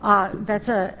 That's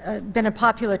been a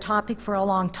popular topic for a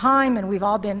long time, and we've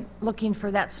all been looking for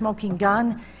that smoking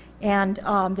gun, and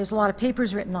there's a lot of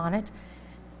papers written on it.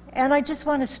 And I just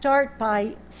want to start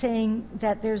by saying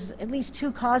that there's at least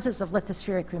two causes of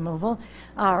lithospheric removal,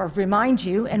 or remind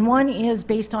you, and one is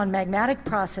based on magmatic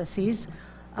processes.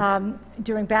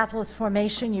 During batholith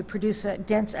formation, you produce a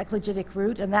dense eclogitic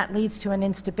root, and that leads to an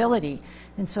instability.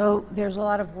 And so there's a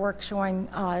lot of work showing,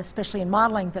 especially in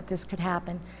modeling, that this could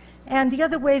happen. And the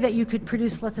other way that you could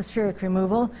produce lithospheric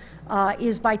removal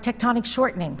is by tectonic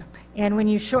shortening. And when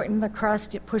you shorten the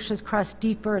crust, it pushes crust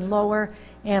deeper and lower,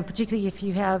 and particularly if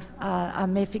you have a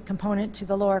mafic component to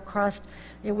the lower crust,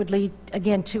 it would lead,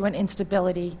 again, to an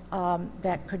instability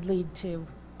that could lead to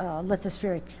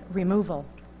lithospheric removal.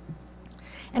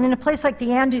 And in a place like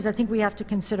the Andes, I think we have to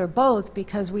consider both,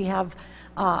 because we have,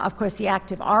 of course, the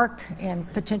active arc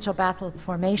and potential batholith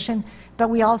formation, but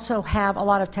we also have a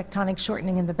lot of tectonic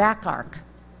shortening in the back arc.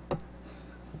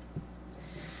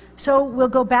 So we'll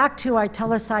go back to our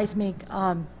teleseismic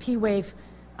P-wave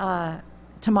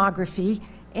tomography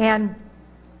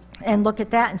and look at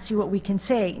that and see what we can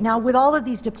say. Now, with all of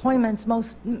these deployments,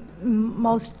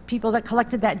 most people that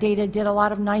collected that data did a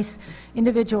lot of nice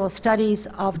individual studies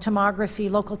of tomography,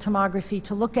 local tomography,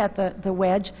 to look at the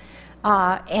wedge,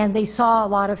 and they saw a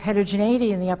lot of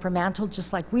heterogeneity in the upper mantle,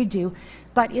 just like we do.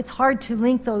 But it's hard to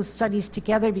link those studies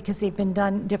together because they've been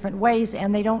done different ways,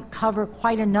 and they don't cover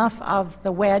quite enough of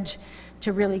the wedge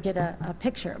to really get a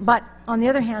picture. But on the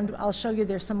other hand, I'll show you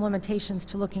there's some limitations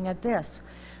to looking at this.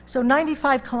 So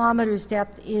 95 kilometers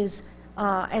depth is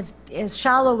as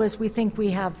shallow as we think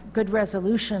we have good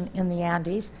resolution in the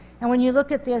Andes. And when you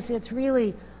look at this, it's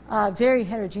really very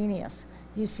heterogeneous.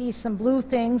 You see some blue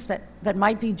things that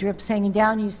might be drips hanging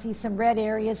down. You see some red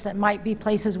areas that might be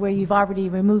places where you've already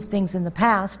removed things in the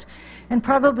past. And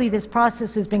probably this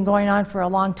process has been going on for a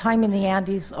long time in the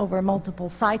Andes over multiple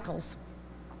cycles.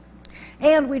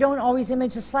 And we don't always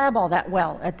image the slab all that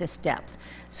well at this depth.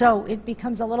 So it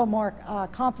becomes a little more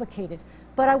complicated.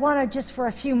 But I want to just for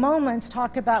a few moments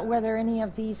talk about whether any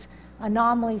of these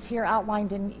anomalies here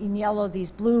outlined in yellow,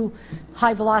 these blue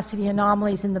high velocity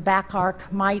anomalies in the back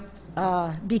arc, might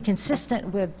be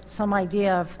consistent with some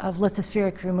idea of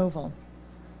lithospheric removal.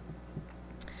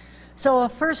 So I'll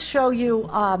first show you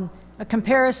a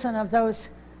comparison of those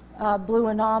blue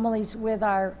anomalies with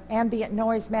our ambient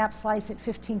noise map slice at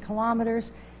 15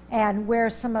 kilometers and where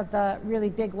some of the really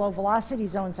big low velocity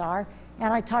zones are.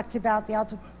 And I talked about the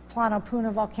Altiplano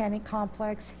Puna volcanic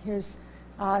complex. Here's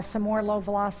some more low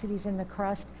velocities in the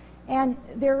crust. And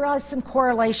there is some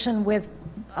correlation with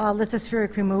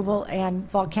lithospheric removal and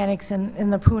volcanics in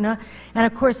the Puna. And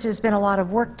of course, there's been a lot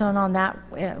of work done on that.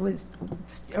 It was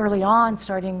early on,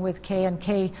 starting with K and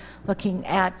K, looking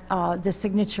at the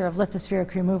signature of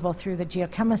lithospheric removal through the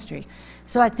geochemistry.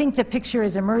 So I think the picture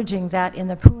is emerging that in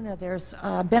the Puna, there's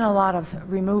been a lot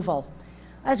of removal.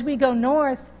 As we go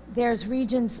north, there's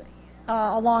regions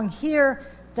along here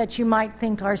that you might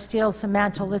think are still some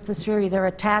mantle lithosphere, either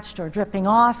attached or dripping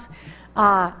off,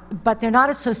 but they're not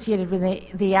associated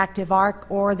with the active arc,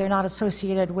 or they're not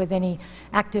associated with any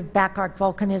active back arc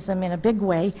volcanism in a big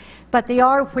way, but they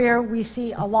are where we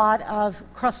see a lot of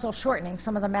crustal shortening,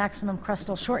 some of the maximum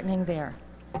crustal shortening there.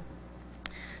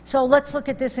 So let's look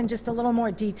at this in just a little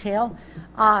more detail.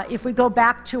 If we go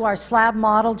back to our slab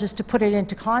model, just to put it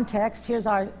into context, here's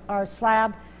our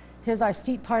slab, here's our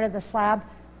steep part of the slab.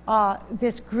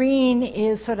 This green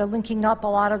is sort of linking up a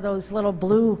lot of those little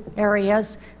blue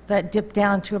areas that dip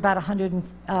down to about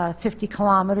 150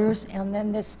 kilometers. And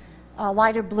then this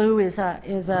lighter blue is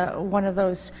one of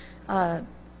those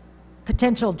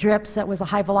potential drips that was a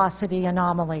high velocity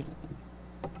anomaly.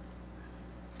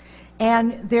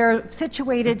 And they're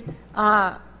situated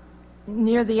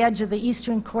near the edge of the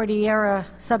eastern Cordillera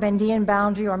subandean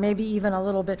boundary, or maybe even a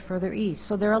little bit further east.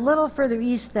 So they're a little further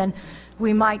east than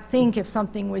we might think if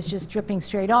something was just dripping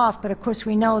straight off, but of course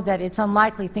we know that it's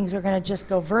unlikely things are going to just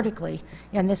go vertically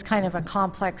in this kind of a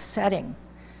complex setting.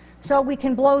 So we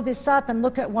can blow this up and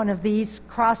look at one of these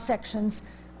cross sections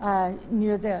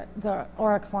near the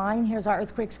auric line. Here's our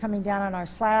earthquakes coming down on our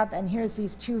slab, and here's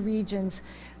these two regions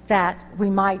that we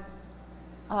might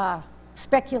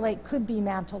speculate could be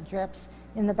mantle drips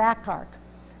in the back arc.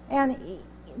 And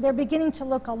they're beginning to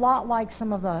look a lot like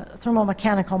some of the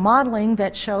thermomechanical modeling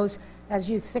that shows as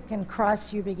you thicken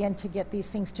crust, you begin to get these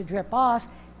things to drip off,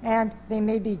 and they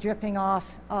may be dripping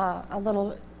off a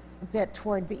little bit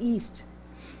toward the east.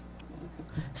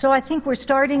 So I think we're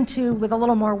starting to, with a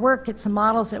little more work, get some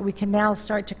models that we can now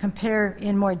start to compare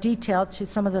in more detail to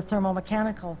some of the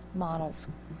thermomechanical models.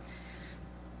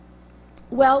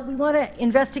 Well, we want to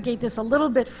investigate this a little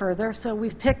bit further, so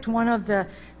we've picked one of the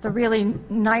really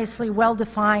nicely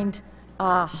well-defined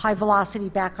high-velocity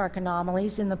back arc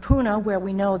anomalies in the Puna, where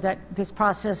we know that this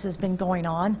process has been going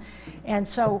on. And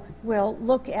so we'll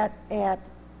look at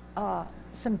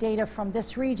some data from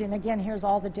this region. Again, here's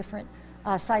all the different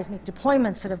seismic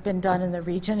deployments that have been done in the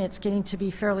region. It's getting to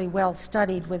be fairly well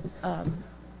studied with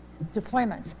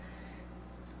deployments.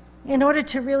 In order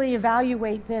to really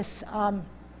evaluate this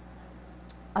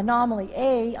anomaly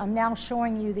A, I'm now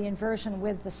showing you the inversion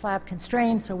with the slab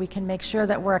constrained so we can make sure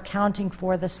that we're accounting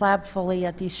for the slab fully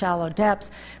at these shallow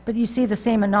depths. But you see the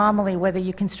same anomaly whether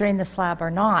you constrain the slab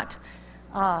or not.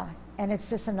 And it's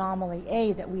this anomaly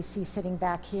A that we see sitting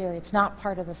back here. It's not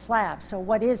part of the slab. So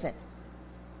what is it?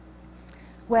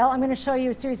 Well, I'm going to show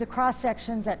you a series of cross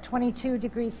sections at 22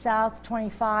 degrees south,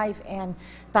 25, and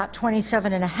about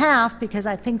 27.5, because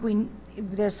I think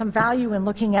there's some value in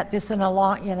looking at this in a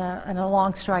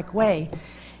long strike way.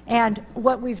 And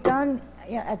what we've done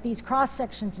at these cross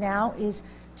sections now is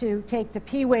to take the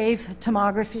P-wave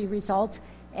tomography results,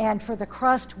 and for the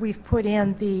crust we've put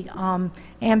in the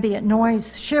ambient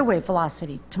noise shear wave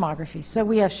velocity tomography. So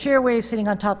we have shear wave sitting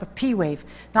on top of P-wave.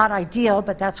 Not ideal,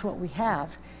 but that's what we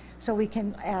have. So we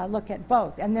can look at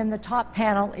both. And then the top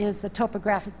panel is the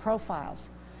topographic profiles.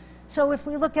 So if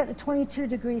we look at the 22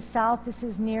 degrees south, this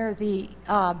is near the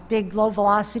big low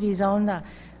velocity zone, the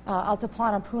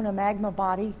Altiplano Puna magma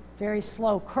body, very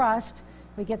slow crust.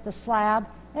 We get the slab.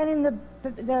 And in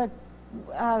the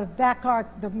back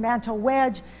arc, the mantle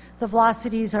wedge, the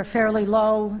velocities are fairly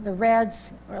low. The reds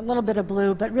are a little bit of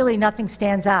blue, but really nothing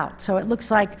stands out. So it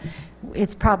looks like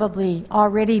it's probably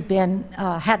already been,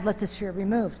 had lithosphere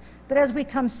removed. But as we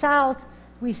come south,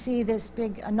 we see this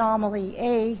big anomaly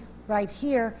A right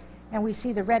here, and we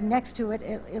see the red next to it.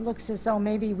 It looks as though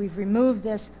maybe we've removed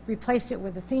this, replaced it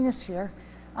with a asthenosphere,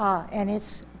 and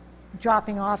it's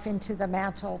dropping off into the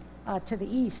mantle to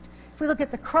the east. If we look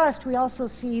at the crust, we also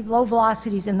see low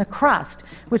velocities in the crust,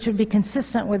 which would be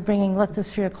consistent with bringing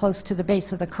lithosphere close to the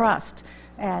base of the crust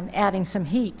and adding some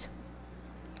heat.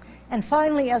 And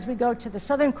finally, as we go to the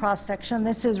southern cross-section,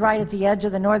 this is right at the edge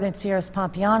of the northern Sierras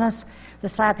Pampeanas. The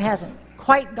slab hasn't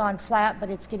quite gone flat, but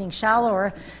it's getting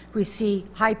shallower. We see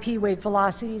high P-wave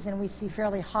velocities, and we see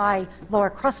fairly high lower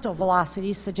crustal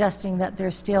velocities, suggesting that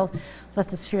there's still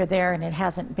lithosphere there and it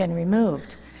hasn't been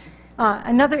removed.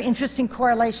 Another interesting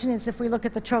correlation is if we look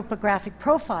at the topographic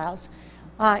profiles.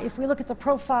 If we look at the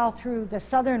profile through the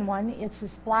southern one, it's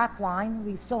this black line.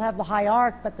 We still have the high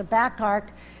arc, but the back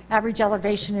arc average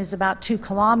elevation is about 2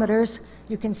 kilometers.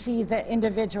 You can see the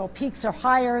individual peaks are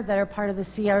higher that are part of the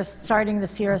Sierras, starting the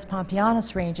Sierras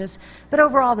Pampeanas ranges, but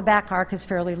overall the back arc is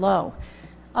fairly low.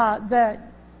 The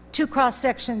two cross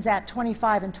sections at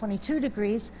 25 and 22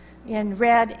 degrees in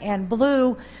red and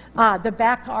blue, the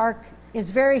back arc is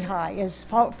very high, is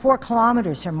 4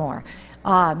 kilometers or more.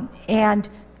 And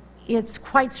it's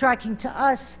quite striking to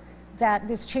us that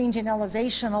this change in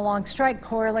elevation along strike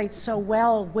correlates so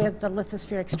well with the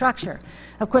lithospheric structure.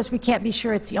 Of course, we can't be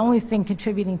sure it's the only thing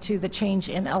contributing to the change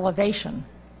in elevation,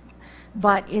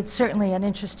 but it's certainly an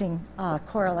interesting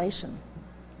correlation.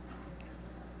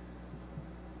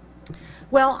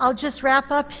 Well, I'll just wrap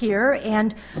up here,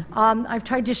 and I've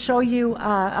tried to show you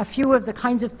a few of the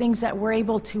kinds of things that we're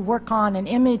able to work on and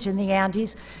image in the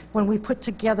Andes when we put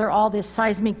together all this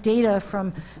seismic data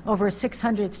from over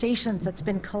 600 stations that's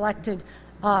been collected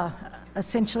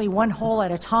essentially one hole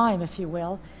at a time, if you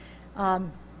will.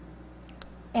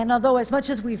 And although as much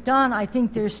as we've done, I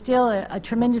think there's still a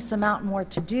tremendous amount more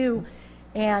to do.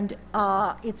 And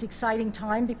it's exciting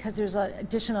time because there's an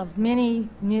addition of many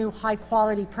new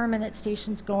high-quality permanent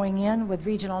stations going in with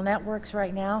regional networks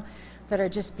right now that are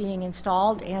just being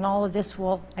installed. And all of this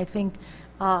will, I think,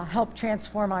 help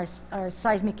transform our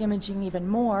seismic imaging even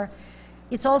more.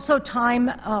 It's also time,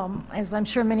 as I'm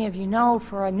sure many of you know,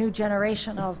 for a new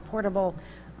generation of portable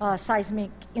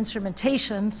seismic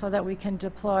instrumentation so that we can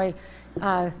deploy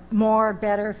more,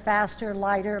 better, faster,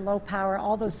 lighter, low power,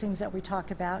 all those things that we talk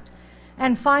about.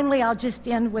 And finally, I'll just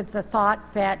end with the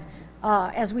thought that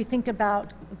as we think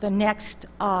about the next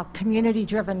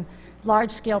community-driven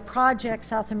large-scale project,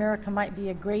 South America might be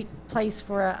a great place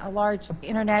for a large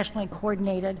internationally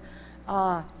coordinated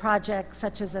project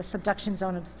such as a subduction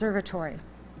zone observatory.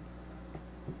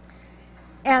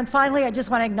 And finally, I just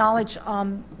want to acknowledge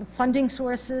the funding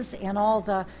sources and all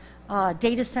the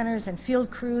data centers and field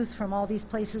crews from all these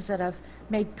places that have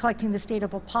made collecting this data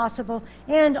possible,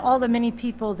 and all the many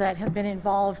people that have been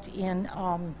involved in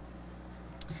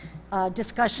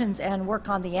discussions and work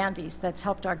on the Andes. That's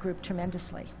helped our group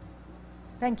tremendously.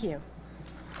 Thank you.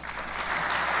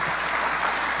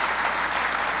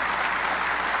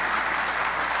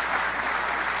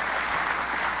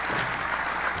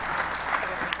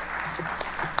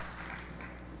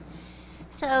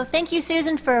 So thank you,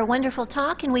 Susan, for a wonderful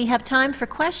talk, and we have time for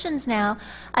questions now.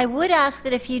 I would ask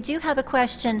that if you do have a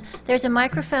question, there's a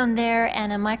microphone there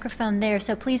and a microphone there,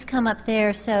 so please come up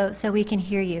there so we can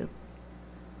hear you.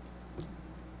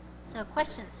 So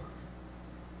questions?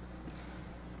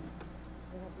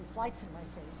 I have these lights in my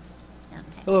face.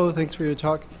 Okay. Hello, thanks for your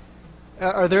talk.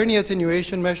 Are there any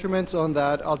attenuation measurements on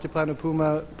that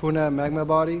Altiplano Puna magma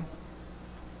body?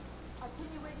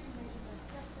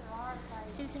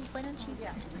 Susan, why don't you?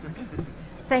 Yeah.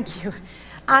 Thank you.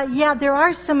 Yeah, there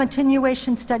are some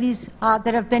attenuation studies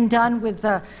that have been done with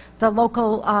the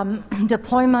local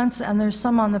deployments, and there's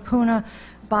some on the Puna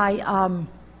by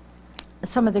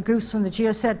some of the groups from the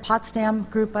GeoSed Potsdam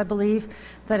group, I believe,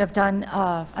 that have done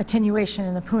attenuation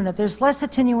in the Puna. There's less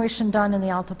attenuation done in the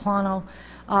Altiplano.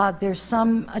 There's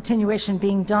some attenuation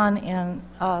being done in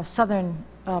southern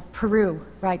Peru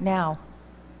right now.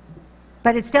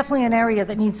 But it's definitely an area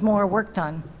that needs more work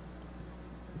done.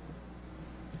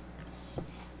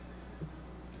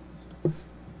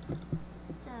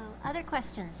 So, other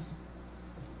questions?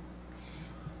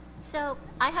 So,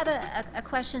 I have a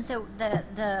question. So,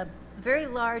 the very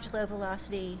large low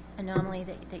velocity anomaly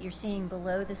that you're seeing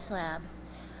below the slab,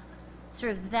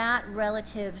 sort of that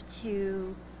relative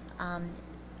to,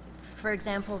 for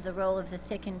example, the role of the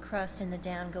thickened crust in the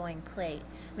downgoing plate.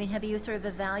 I mean, have you sort of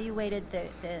evaluated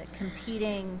the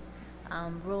competing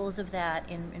roles of that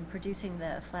in producing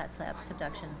the flat slab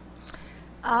subduction?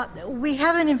 We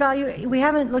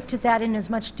haven't looked at that in as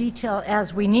much detail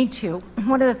as we need to.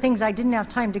 One of the things I didn't have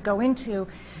time to go into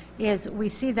is we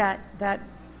see that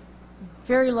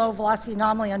very low velocity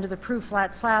anomaly under the Peru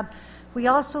flat slab. We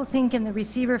also think in the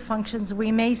receiver functions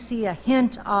we may see a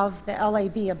hint of the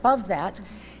LAB above that.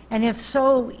 And if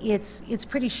so, it's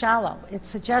pretty shallow. It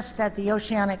suggests that the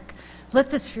oceanic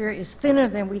lithosphere is thinner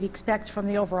than we'd expect from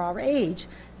the overall age.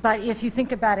 But if you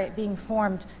think about it being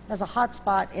formed as a hot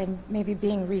spot and maybe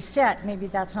being reset, maybe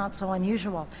that's not so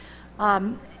unusual.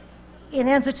 In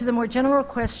answer to the more general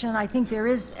question, I think there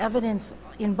is evidence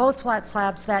in both flat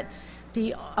slabs that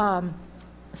the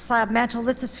slab mantle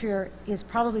lithosphere is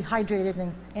probably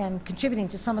hydrated and contributing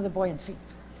to some of the buoyancy.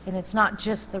 And it's not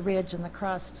just the ridge and the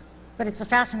crust. But it's a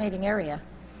fascinating area.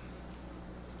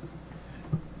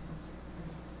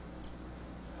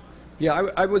 Yeah,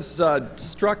 I was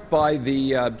struck by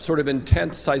the sort of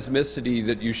intense seismicity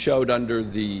that you showed under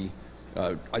the,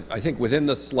 I think within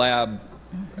the slab,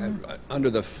 under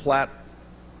the flat,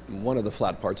 one of the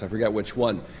flat parts, I forget which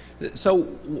one. So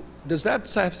does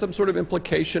that have some sort of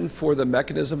implication for the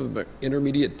mechanism of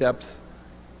intermediate depth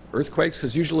earthquakes?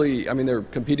 Because usually, I mean, they're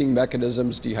competing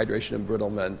mechanisms, dehydration,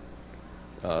 embrittlement,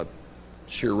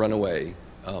 shear runaway.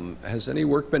 Has any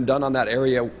work been done on that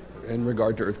area in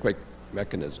regard to earthquake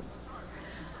mechanism?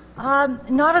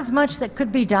 Not as much that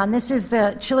could be done. This is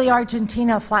the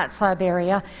Chile-Argentina flat slab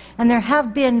area, and there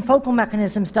have been focal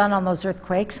mechanisms done on those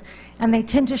earthquakes, and they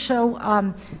tend to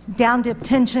show down dip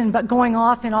tension, but going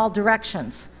off in all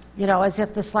directions, you know, as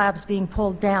if the slab's being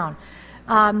pulled down.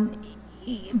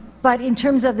 But in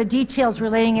terms of the details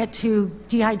relating it to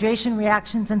dehydration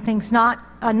reactions and things, not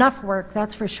enough work,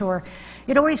 that's for sure.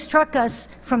 It always struck us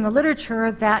from the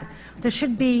literature that there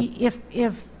should be,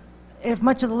 if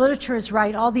much of the literature is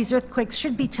right, all these earthquakes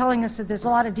should be telling us that there's a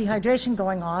lot of dehydration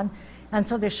going on, and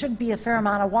so there should be a fair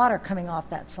amount of water coming off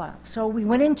that slab. So we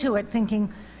went into it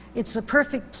thinking it's a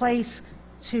perfect place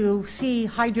to see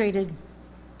hydrated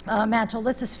mantle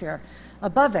lithosphere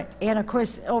above it. And of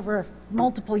course, over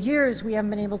multiple years, we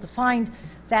haven't been able to find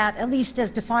that, at least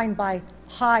as defined by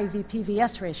high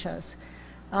VP-VS ratios.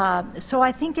 So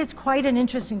I think it's quite an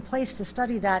interesting place to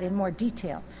study that in more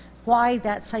detail, why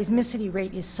that seismicity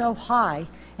rate is so high,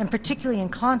 and particularly in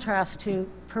contrast to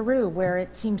Peru, where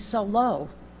it seems so low.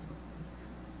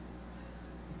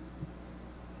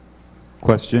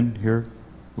 Question here.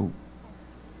 Ooh.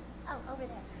 Oh, over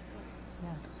there.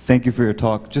 Thank you for your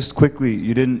talk. Just quickly,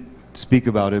 you didn't speak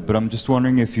about it, but I'm just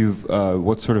wondering if you've,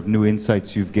 what sort of new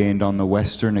insights you've gained on the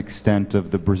western extent of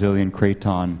the Brazilian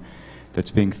craton that's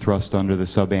being thrust under the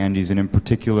sub-Andes, and in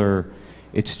particular,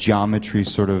 its geometry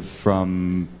sort of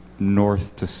from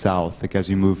north to south, like as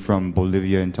you move from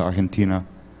Bolivia into Argentina.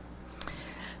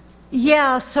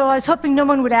 Yeah, so I was hoping no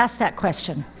one would ask that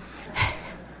question.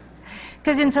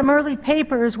 Because in some early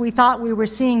papers, we thought we were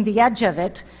seeing the edge of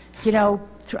it, you know,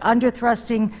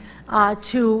 under-thrusting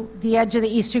to the edge of the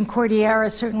Eastern Cordillera,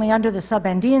 certainly under the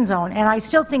sub-Andean zone. And I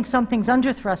still think something's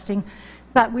under-thrusting,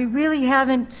 but we really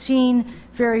haven't seen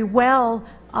very well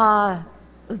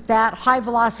that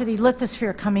high-velocity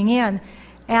lithosphere coming in.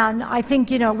 And I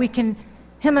think, you know, we can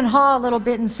hem and haw a little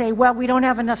bit and say, well, we don't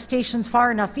have enough stations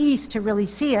far enough east to really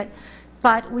see it.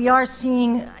 But we are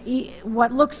seeing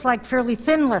what looks like fairly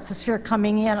thin lithosphere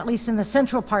coming in, at least in the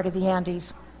central part of the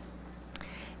Andes.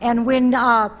 And when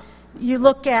you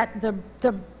look at the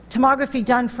tomography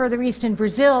done further east in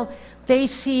Brazil, they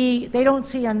don't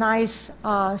see a nice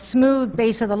smooth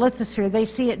base of the lithosphere. They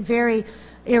see it very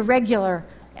irregular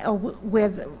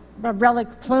with a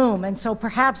relic plume. And so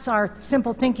perhaps our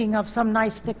simple thinking of some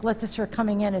nice thick lithosphere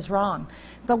coming in is wrong.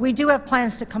 But we do have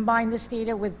plans to combine this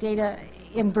data with data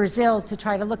in Brazil to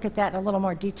try to look at that in a little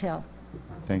more detail.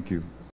 Thank you.